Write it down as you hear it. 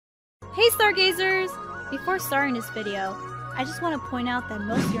Hey Stargazers! Before starting this video, I just want to point out that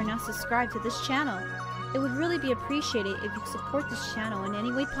most of you are not subscribed to this channel. It would really be appreciated if you support this channel in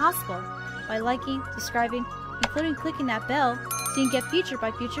any way possible by liking, subscribing, including clicking that bell so you can get featured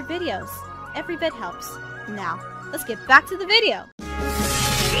by future videos. Every bit helps. Now, let's get back to the video!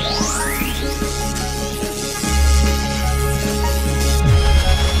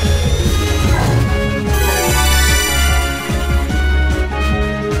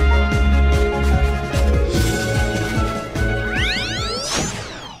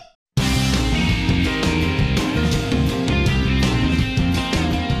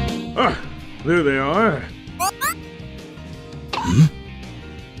 Ah, there they are. Hmm?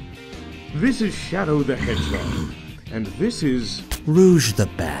 This is Shadow the Hedgehog, and this is Rouge the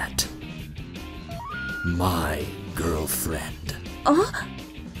Bat. My girlfriend. Oh?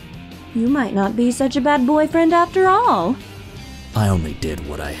 You might not be such a bad boyfriend after all. I only did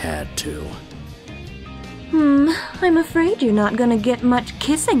what I had to. I'm afraid you're not gonna get much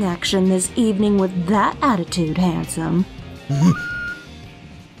kissing action this evening with that attitude, handsome.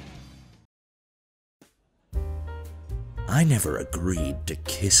 I never agreed to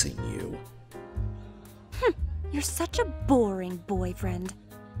kissing you. You're such a boring boyfriend.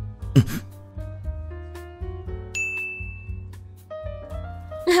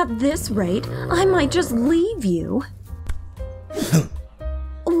 At this rate, I might just leave you.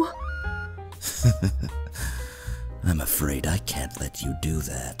 Oh. I'm afraid I can't let you do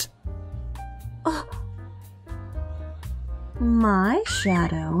that. My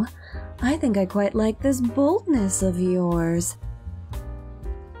Shadow, I think I quite like this boldness of yours.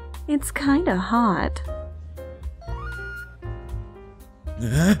 It's kinda hot.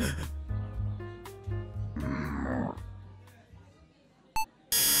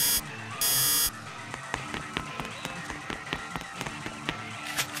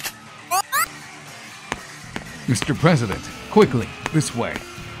 Mr. President, quickly, this way.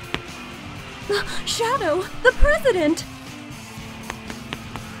 Shadow, the president!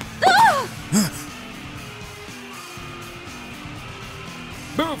 Ah!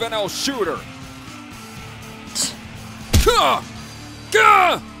 Move and I'll shoot her! Gah!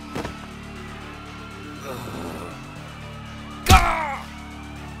 Gah! Gah!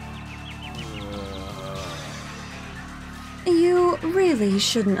 You really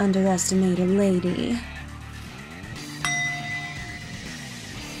shouldn't underestimate a lady.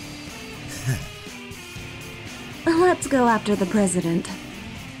 Let's go after the president.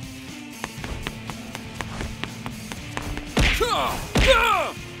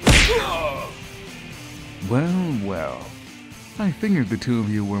 Well, well. I figured the two of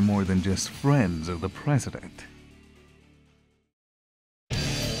you were more than just friends of the president.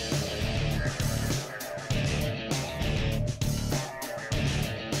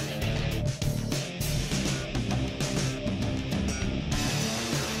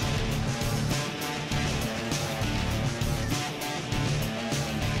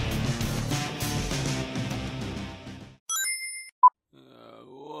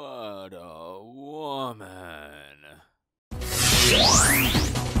 What a woman.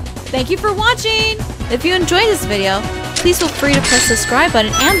 Thank you for watching! If you enjoyed this video, please feel free to press the subscribe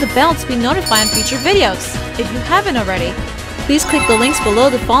button and the bell to be notified on future videos. If you haven't already, please click the links below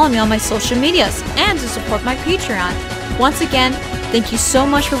to follow me on my social medias and to support my Patreon. Once again, thank you so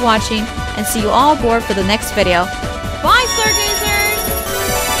much for watching and see you all aboard for the next video. Bye, Stargazers!